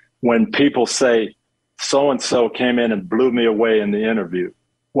 When people say, so-and-so came in and blew me away in the interview,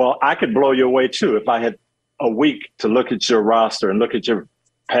 well, I could blow you away too if I had a week to look at your roster and look at your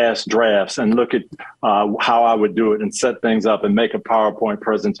past drafts and look at how I would do it and set things up and make a PowerPoint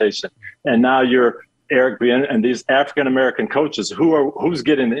presentation. And now you're Eric Bieniemy and these African-American coaches, who's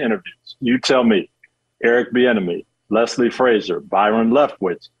getting the interviews? You tell me. Eric Bieniemy, Leslie Frazier, Byron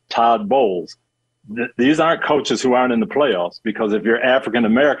Leftwich, Todd Bowles. These aren't coaches who aren't in the playoffs, because if you're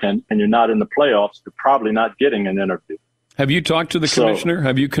African-American and you're not in the playoffs, you're probably not getting an interview. Have you talked to the commissioner?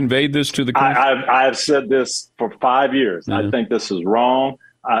 Have you conveyed this to the commissioner? I've said this for 5 years. Yeah. I think this is wrong.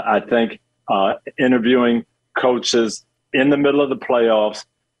 I think interviewing coaches in the middle of the playoffs,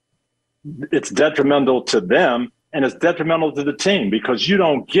 it's detrimental to them and it's detrimental to the team, because you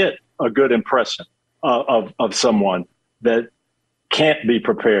don't get a good impression of someone that can't be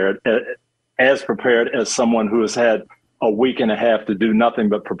prepared as someone who has had a week and a half to do nothing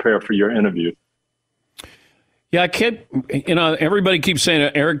but prepare for your interview. Yeah, everybody keeps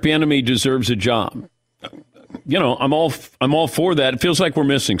saying Eric Bieniemy deserves a job. I'm all for that. It feels like we're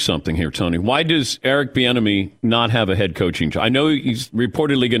missing something here, Tony. Why does Eric Bieniemy not have a head coaching job? I know he's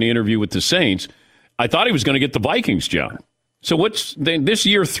reportedly going to interview with the Saints. I thought he was going to get the Vikings job. So this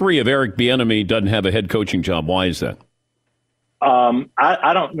year 3 of Eric Bieniemy doesn't have a head coaching job? Why is that?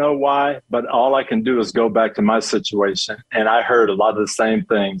 I don't know why, but all I can do is go back to my situation, and I heard a lot of the same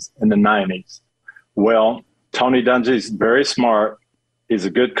things in the 90s. Well, Tony Dungy's very smart. He's a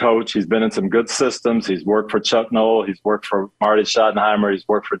good coach. He's been in some good systems. He's worked for Chuck Noll. He's worked for Marty Schottenheimer. He's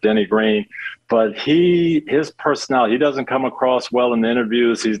worked for Denny Green. But his personality, he doesn't come across well in the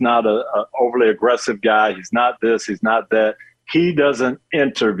interviews. He's not a overly aggressive guy. He's not this. He's not that. He doesn't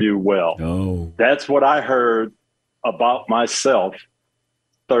interview well. Oh. That's what I heard about myself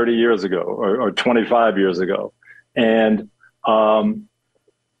 30 years ago or 25 years ago. And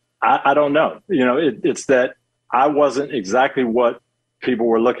I don't know. It's that I wasn't exactly what people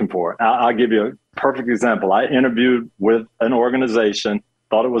were looking for. I'll give you a perfect example. I interviewed with an organization,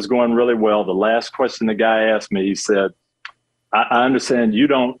 thought it was going really well. The last question the guy asked me, he said, I understand you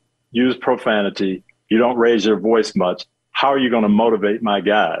don't use profanity. You don't raise your voice much. How are you going to motivate my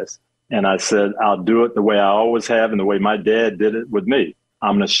guys? And I said, I'll do it the way I always have and the way my dad did it with me.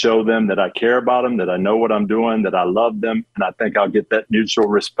 I'm going to show them that I care about them, that I know what I'm doing, that I love them. And I think I'll get that mutual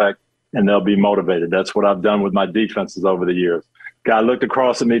respect and they'll be motivated. That's what I've done with my defenses over the years. Guy looked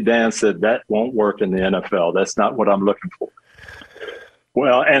across at me, Dan, said, that won't work in the NFL. That's not what I'm looking for.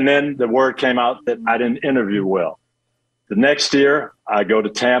 Well, and then the word came out that I didn't interview well. The next year, I go to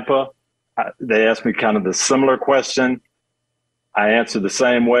Tampa. They asked me kind of the similar question. I answered the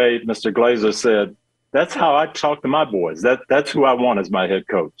same way. Mr. Glazer said, that's how I talk to my boys. That's who I want as my head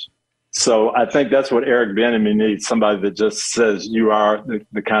coach. So I think that's what Eric Bieniemy needs, somebody that just says you are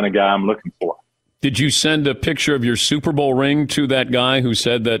the kind of guy I'm looking for. Did you send a picture of your Super Bowl ring to that guy who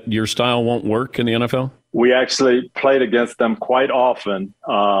said that your style won't work in the NFL? We actually played against them quite often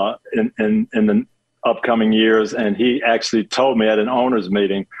in the upcoming years, and he actually told me at an owners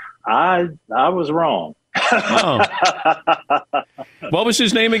meeting, I was wrong. Oh. What was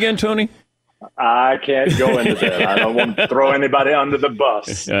his name again, Tony? I can't go into that. I don't want to throw anybody under the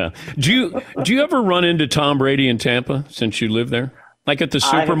bus. Yeah. Do you ever run into Tom Brady in Tampa since you live there? Like at the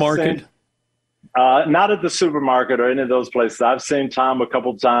supermarket? Not at the supermarket or any of those places. I've seen Tom a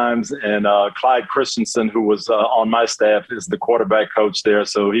couple times, and Clyde Christensen, who was on my staff, is the quarterback coach there.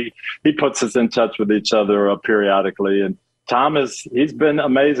 So he puts us in touch with each other periodically. And Tom he's been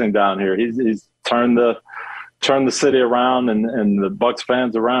amazing down here. He's turned the city around and the Bucs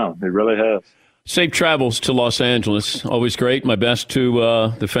fans around. He really has. Safe travels to Los Angeles. Always great. My best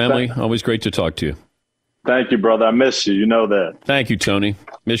to the family. Always great to talk to you. Thank you, brother. I miss you. You know that. Thank you, Tony.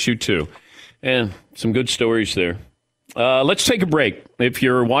 Miss you too. And some good stories there. Let's take a break. If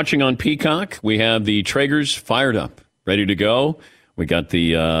you're watching on Peacock, we have the Traegers fired up, ready to go. We got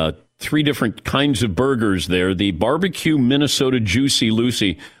the 3 different kinds of burgers there. The barbecue Minnesota Juicy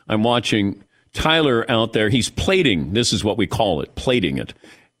Lucy. I'm watching Tyler out there. He's plating. This is what we call it, plating it.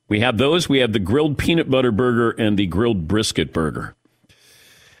 We have those. We have the grilled peanut butter burger and the grilled brisket burger.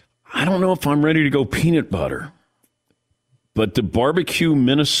 I don't know if I'm ready to go peanut butter. But the barbecue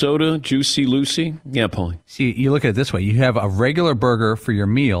Minnesota Juicy Lucy? Yeah, Paulie. See, you look at it this way. You have a regular burger for your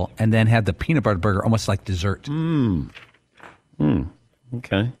meal and then have the peanut butter burger almost like dessert.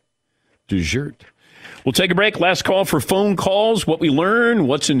 Okay. Dessert. We'll take a break. Last call for phone calls, what we learn,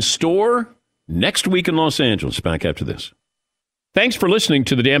 what's in store next week in Los Angeles. Back after this. Thanks for listening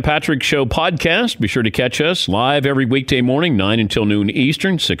to the Dan Patrick Show podcast. Be sure to catch us live every weekday morning, 9 until noon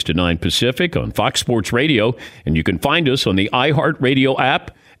Eastern, 6 to 9 Pacific on Fox Sports Radio. And you can find us on the iHeartRadio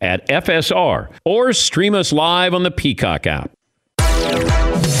app at FSR or stream us live on the Peacock app.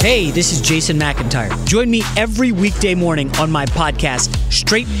 Hey, this is Jason McIntyre. Join me every weekday morning on my podcast,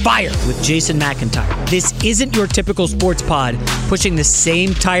 Straight Fire with Jason McIntyre. This isn't your typical sports pod pushing the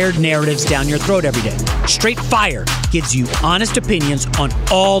same tired narratives down your throat every day. Straight Fire gives you honest opinions on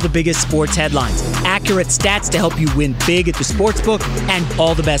all the biggest sports headlines, accurate stats to help you win big at the sportsbook, and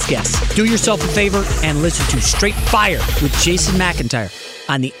all the best guests. Do yourself a favor and listen to Straight Fire with Jason McIntyre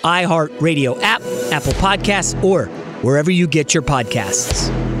on the iHeartRadio app, Apple Podcasts, or wherever you get your podcasts.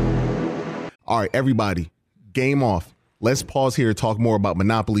 All right, everybody, game off. Let's pause here to talk more about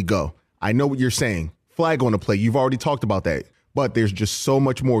Monopoly Go. I know what you're saying. Flag on the play. You've already talked about that. But there's just so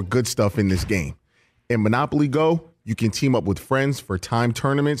much more good stuff in this game. In Monopoly Go, you can team up with friends for time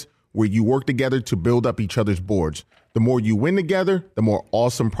tournaments where you work together to build up each other's boards. The more you win together, the more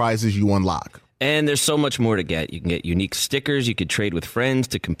awesome prizes you unlock. And there's so much more to get. You can get unique stickers. You could trade with friends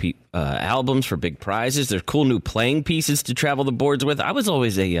to compete albums for big prizes. There's cool new playing pieces to travel the boards with. I was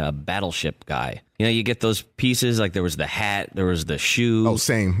always a battleship guy. You know, you get those pieces, like there was the hat, there was the shoe. Oh,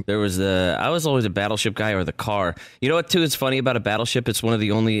 same. I was always a battleship guy, or the car. You know what, too, is funny about a battleship? It's one of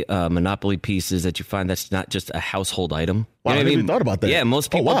the only Monopoly pieces that you find that's not just a household item. Wow, You know I what never even thought about that. Yeah, most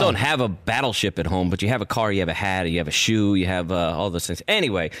people wow. don't have a battleship at home, but you have a car, you have a hat, you have a shoe, you have all those things.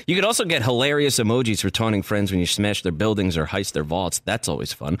 Anyway, you could also get hilarious emojis for taunting friends when you smash their buildings or heist their vaults. That's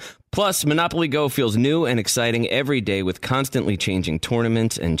always fun. Plus, Monopoly Go feels new and exciting every day with constantly changing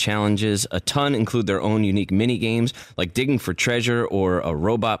tournaments and challenges. A ton include their own unique mini games like digging for treasure or a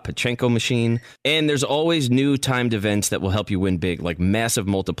robot Pachinko machine. And there's always new timed events that will help you win big, like massive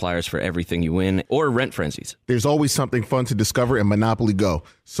multipliers for everything you win or rent frenzies. There's always something fun to discover in Monopoly Go.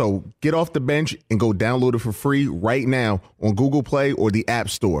 So get off the bench and go download it for free right now on Google Play or the App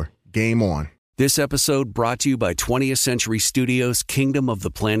Store. Game on. This episode brought to you by 20th Century Studios' Kingdom of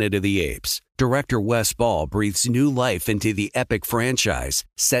the Planet of the Apes. Director Wes Ball breathes new life into the epic franchise,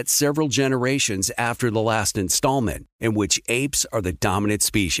 set several generations after the last installment, in which apes are the dominant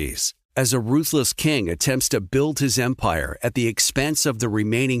species. As a ruthless king attempts to build his empire at the expense of the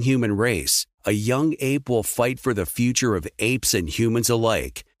remaining human race, a young ape will fight for the future of apes and humans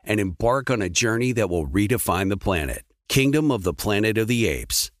alike and embark on a journey that will redefine the planet. Kingdom of the Planet of the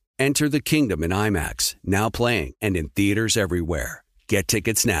Apes. Enter the kingdom in IMAX, now playing and in theaters everywhere. Get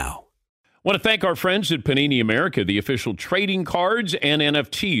tickets now. I want to thank our friends at Panini America, the official trading cards and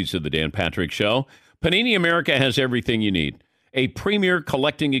NFTs of the Dan Patrick Show. Panini America has everything you need. A premier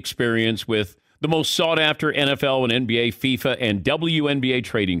collecting experience with the most sought-after NFL and NBA, FIFA, and WNBA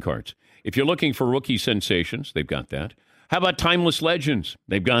trading cards. If you're looking for rookie sensations, they've got that. How about timeless legends?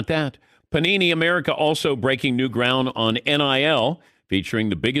 They've got that. Panini America also breaking new ground on NIL, featuring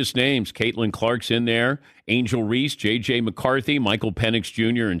the biggest names. Caitlin Clark's in there, Angel Reese, J.J. McCarthy, Michael Penix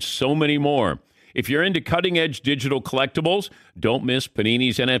Jr., and so many more. If you're into cutting-edge digital collectibles, don't miss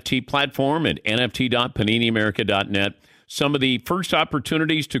Panini's NFT platform at nft.paniniamerica.net. Some of the first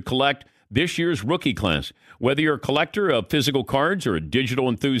opportunities to collect this year's rookie class. Whether you're a collector of physical cards or a digital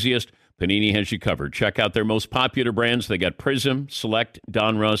enthusiast, Panini has you covered. Check out their most popular brands. They got Prism, Select,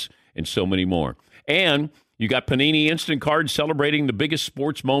 Donruss, and so many more. And you got Panini Instant Cards celebrating the biggest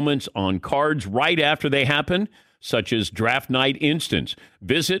sports moments on cards right after they happen, such as Draft Night Instants.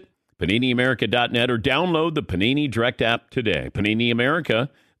 Visit PaniniAmerica.net or download the Panini Direct app today. Panini America,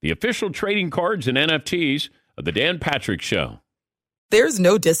 the official trading cards and NFTs of the Dan Patrick Show. There's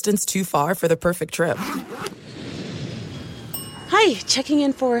no distance too far for the perfect trip. Hi, checking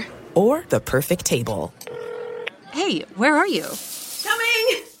in for... Or the perfect table. Hey, where are you?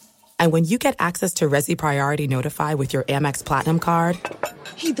 Coming! And when you get access to Resi Priority Notify with your Amex Platinum card...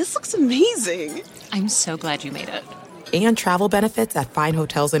 Hey, this looks amazing. I'm so glad you made it. And travel benefits at fine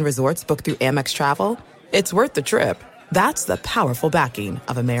hotels and resorts booked through Amex Travel, it's worth the trip. That's the powerful backing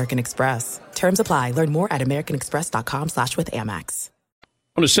of American Express. Terms apply. Learn more at americanexpress.com/withAmex.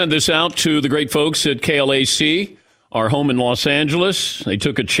 I want to send this out to the great folks at KLAC, our home in Los Angeles. They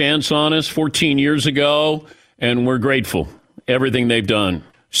took a chance on us 14 years ago, and we're grateful. Everything they've done.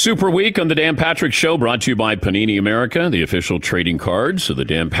 Super Week on the Dan Patrick Show, brought to you by Panini America, the official trading cards of the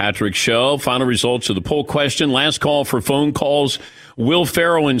Dan Patrick Show. Final results of the poll question. Last call for phone calls. Will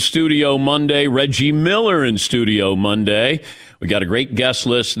Ferrell in studio Monday. Reggie Miller in studio Monday. We got a great guest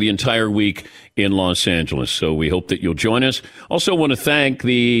list the entire week in Los Angeles, so we hope that you'll join us. Also want to thank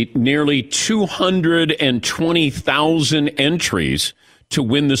the nearly 220,000 entries to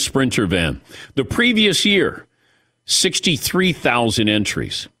win the Sprinter van. The previous year, 63,000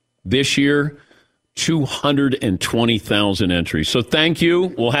 entries. This year, 220,000 entries. So thank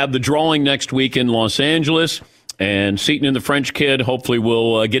you. We'll have the drawing next week in Los Angeles. And Seton and the French Kid, hopefully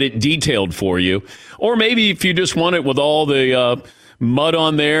we'll get it detailed for you. Or maybe if you just want it with all the mud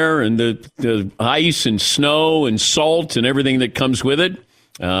on there and the ice and snow and salt and everything that comes with it,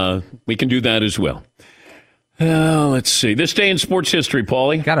 we can do that as well. Let's see. This day in sports history,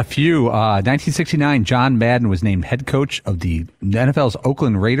 Paulie. Got a few. 1969, John Madden was named head coach of the NFL's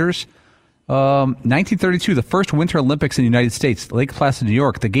Oakland Raiders. 1932, the first Winter Olympics in the United States, Lake Placid, New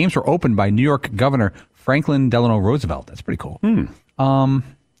York. The games were opened by New York Governor Franklin Delano Roosevelt. That's pretty cool.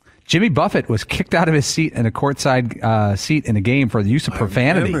 Jimmy Buffett was kicked out of his seat in a courtside seat in a game for the use of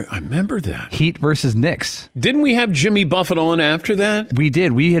profanity. I remember that. Heat versus Knicks. Didn't we have Jimmy Buffett on after that? We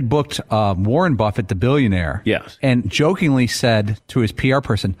did. We had booked Warren Buffett, the billionaire. Yes. And jokingly said to his PR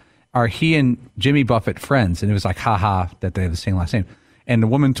person, are he and Jimmy Buffett friends? And it was like, haha, that they have the same last name. And the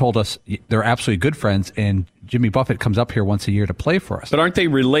woman told us they're absolutely good friends, and Jimmy Buffett comes up here once a year to play for us. But aren't they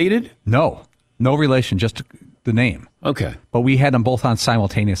related? No relation, just the name. Okay. But we had them both on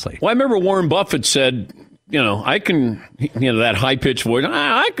simultaneously. Well, I remember Warren Buffett said, I can, that high-pitched voice,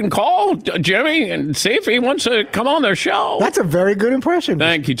 I can call Jimmy and see if he wants to come on their show. That's a very good impression.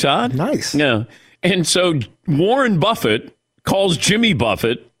 Thank you, Todd. Nice. Yeah. And so Warren Buffett calls Jimmy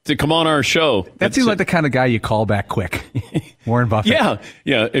Buffett to come on our show. That seems like the kind of guy you call back quick. Warren Buffett.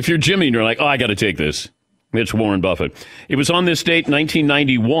 Yeah. If you're Jimmy and you're like, I got to take this. It's Warren Buffett. It was on this date,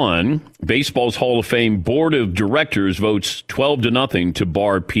 1991, baseball's Hall of Fame Board of Directors votes 12-0 to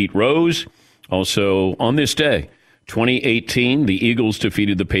bar Pete Rose. Also, on this day, 2018, the Eagles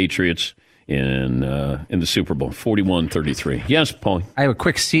defeated the Patriots in the Super Bowl, 41-33. Yes, Paul. I have a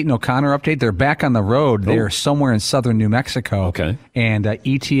quick Seton O'Connor update. They're back on the road. They're somewhere in southern New Mexico. Okay. And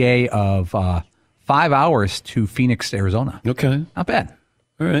ETA of 5 hours to Phoenix, Arizona. Okay. Not bad.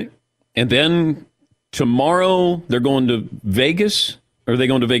 All right. And then tomorrow, they're going to Vegas? Or are they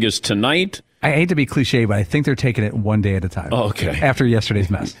going to Vegas tonight? I hate to be cliche, but I think they're taking it one day at a time. Oh, okay. After yesterday's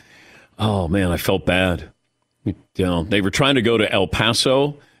mess. Oh, man, I felt bad. They were trying to go to El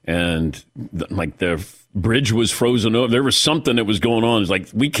Paso, and their bridge was frozen over. There was something that was going on. It's like,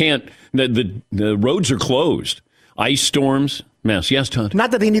 we can't, the roads are closed. Ice storms. Mess. Yes, Todd. Not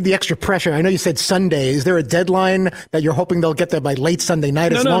that they need the extra pressure. I know you said Sunday. Is there a deadline that you're hoping they'll get there by late Sunday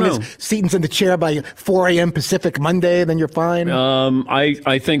night? As long as Seton's in the chair by 4 a.m. Pacific Monday, then you're fine?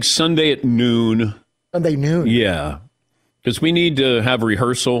 I think Sunday at noon. Sunday noon? Yeah. Because we need to have a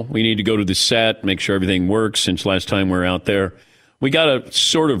rehearsal. We need to go to the set, make sure everything works since last time we were out there. We got to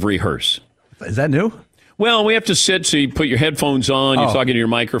sort of rehearse. Is that new? Well, we have to sit, so you put your headphones on, you're talking to your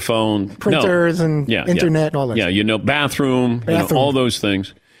microphone. Printers and internet and all that. Yeah, bathroom. All those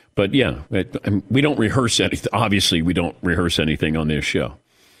things. But yeah, we don't rehearse anything. Obviously, we don't rehearse anything on this show.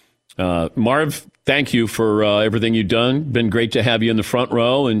 Marv, thank you for everything you've done. Been great to have you in the front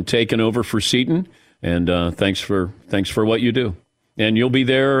row and taking over for Seton. And thanks for what you do. And you'll be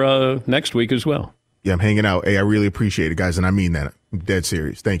there next week as well. Yeah, I'm hanging out. Hey, I really appreciate it, guys, and I mean that. I'm dead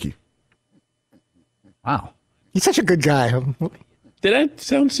serious. Thank you. Wow. He's such a good guy. Did that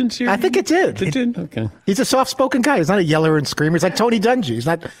sound sincere? I think it did. It did? Okay. He's a soft-spoken guy. He's not a yeller and screamer. He's like Tony Dungy. He's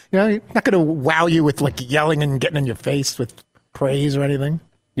not, he's not going to wow you with yelling and getting in your face with praise or anything.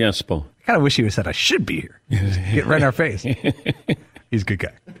 Yes, Paul. I kind of wish he would have said, I should be here. Get right in our face. He's a good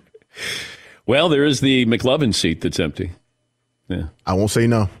guy. Well, there is the McLovin seat that's empty. Yeah. I won't say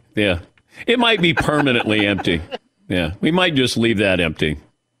no. Yeah. It might be permanently empty. Yeah. We might just leave that empty.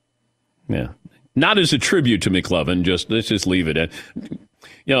 Yeah. Not as a tribute to McLovin, let's just leave it at,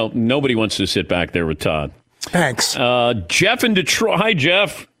 nobody wants to sit back there with Todd. Thanks. Jeff in Detroit. Hi,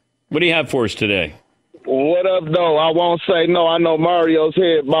 Jeff. What do you have for us today? What up, though? I won't say no. I know Mario's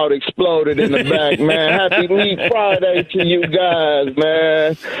head about exploded in the back, man. Happy Meat Friday to you guys,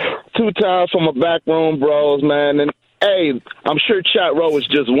 man. 2 times from a backroom bros, man. And hey, I'm sure Chat Row is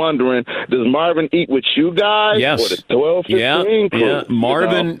just wondering, does Marvin eat with you guys? Yes. Or the 1215 crew? Yeah.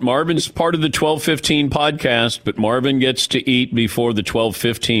 Marvin's part of the 1215 podcast, but Marvin gets to eat before the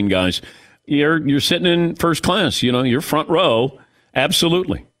 1215 guys. You're sitting in first class. You're front row.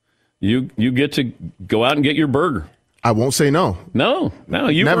 Absolutely. You get to go out and get your burger. I won't say no. No,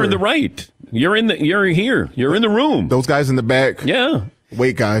 you Never. earned the right. You're here. You're in the room. Those guys in the back. Yeah.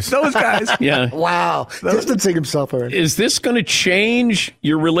 Wait, guys. Those guys. Yeah. Wow. Distancing himself already. Is this going to change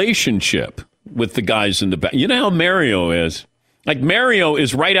your relationship with the guys in the back? You know how Mario is. Like, Mario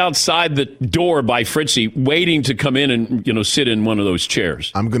is right outside the door by Fritzy, waiting to come in and, sit in one of those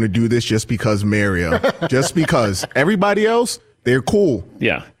chairs. I'm going to do this just because Mario. Just because. Everybody else, they're cool.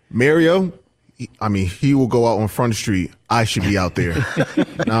 Yeah. Mario, he will go out on Front Street. I should be out there.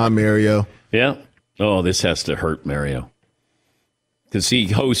 Nah, Mario. Yeah. Oh, this has to hurt Mario. Because he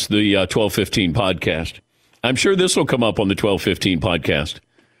hosts the 12:15 podcast. I'm sure this will come up on the 12:15 podcast.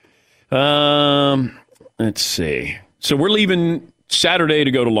 Let's see. So we're leaving Saturday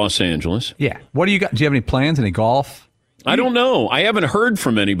to go to Los Angeles. Yeah. What do you got? Do you have any plans? Any golf? I don't know. I haven't heard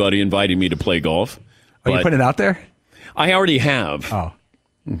from anybody inviting me to play golf. Are you putting it out there? I already have. Oh.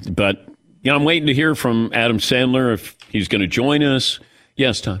 But, I'm waiting to hear from Adam Sandler if he's going to join us.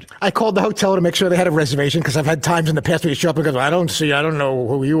 Yes, Todd. I called the hotel to make sure they had a reservation because I've had times in the past where you show up and go, I don't know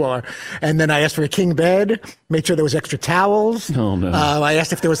who you are. And then I asked for a king bed, made sure there was extra towels. Oh, no. I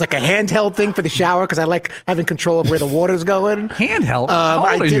asked if there was like a handheld thing for the shower because I like having control of where the water's going. Handheld?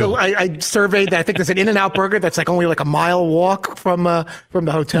 How old are you? I surveyed that. I think there's an In-N-Out burger that's like only like a mile walk from the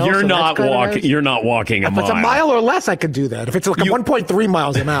hotel. You're not walking. Nice. You're not walking a mile. If it's a mile or less, I could do that. If it's like 1.3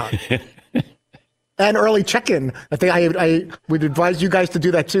 miles, I'm out. And early check-in. I think I would advise you guys to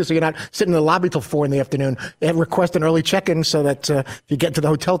do that too, so you're not sitting in the lobby till 4 in the afternoon. And request an early check-in so that if you get to the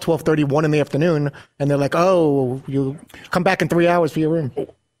hotel 12:30, 1 in the afternoon, and they're like, "Oh, you come back in 3 hours for your room."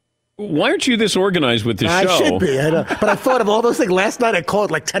 Why aren't you this organized with this show? I should be. But I thought of all those things last night. I called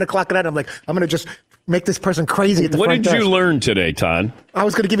like 10 o'clock at night. I'm like, I'm going to just make this person crazy at the front desk. What did you learn today, Todd? I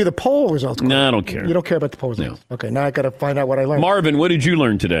was going to give you the poll results. No, I don't care. You don't care about the poll results? No. Okay, now I got to find out what I learned. Marvin, what did you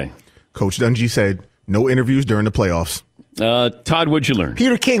learn today? Coach Dungy said, no interviews during the playoffs. Todd, what'd you learn?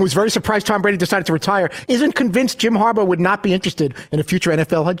 Peter King was very surprised Tom Brady decided to retire. Isn't convinced Jim Harbaugh would not be interested in a future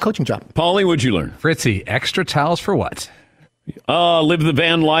NFL head coaching job. Paulie, what'd you learn? Fritzy, extra towels for what? Live the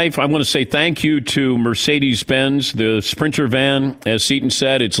van life. I want to say thank you to Mercedes-Benz, the Sprinter van. As Seton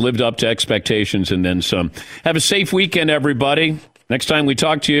said, it's lived up to expectations and then some. Have a safe weekend, everybody. Next time we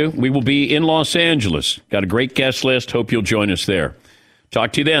talk to you, we will be in Los Angeles. Got a great guest list. Hope you'll join us there.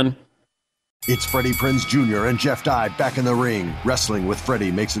 Talk to you then. It's Freddie Prinze Jr. and Jeff Dye back in the ring. Wrestling with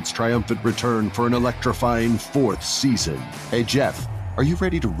Freddie makes its triumphant return for an electrifying 4th season. Hey, Jeff, are you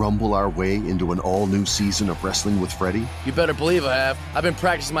ready to rumble our way into an all-new season of Wrestling with Freddie? You better believe I have. I've been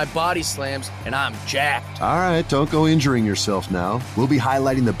practicing my body slams, and I'm jacked. All right, don't go injuring yourself now. We'll be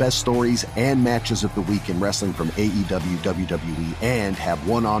highlighting the best stories and matches of the week in wrestling from AEW, WWE, and have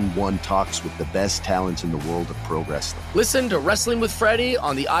one-on-one talks with the best talents in the world of pro wrestling. Listen to Wrestling with Freddie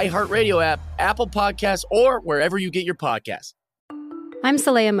on the iHeartRadio app, Apple Podcasts, or wherever you get your podcasts. I'm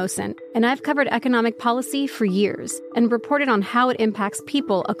Saleha Mohsen, and I've covered economic policy for years and reported on how it impacts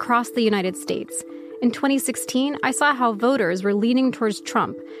people across the United States. In 2016, I saw how voters were leaning towards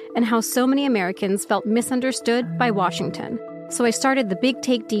Trump and how so many Americans felt misunderstood by Washington. So I started The Big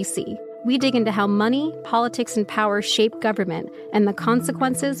Take DC. We dig into how money, politics, and power shape government and the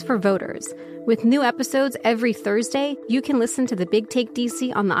consequences for voters. With new episodes every Thursday, you can listen to The Big Take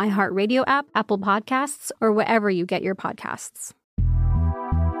DC on the iHeartRadio app, Apple Podcasts, or wherever you get your podcasts.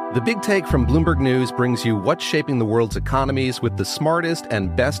 The Big Take from Bloomberg News brings you what's shaping the world's economies with the smartest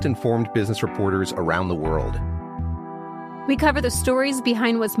and best-informed business reporters around the world. We cover the stories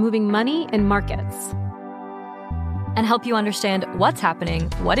behind what's moving money and markets. And help you understand what's happening,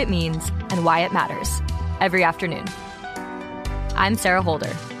 what it means, and why it matters. Every afternoon. I'm Sarah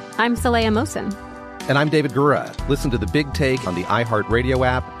Holder. I'm Saleha Mohsen. And I'm David Gura. Listen to The Big Take on the iHeartRadio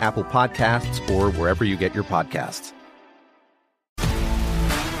app, Apple Podcasts, or wherever you get your podcasts.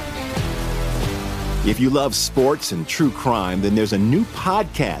 If you love sports and true crime, then there's a new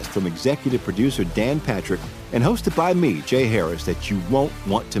podcast from executive producer Dan Patrick and hosted by me, Jay Harris, that you won't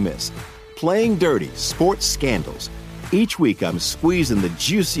want to miss. Playing Dirty: Sports Scandals. Each week, I'm squeezing the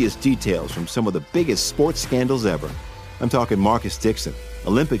juiciest details from some of the biggest sports scandals ever. I'm talking Marcus Dixon,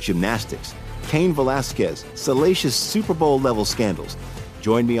 Olympic gymnastics, Cain Velasquez, salacious Super Bowl-level scandals.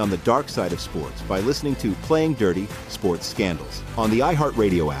 Join me on the dark side of sports by listening to Playing Dirty: Sports Scandals on the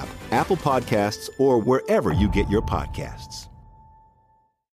iHeartRadio app, Apple Podcasts, or wherever you get your podcasts.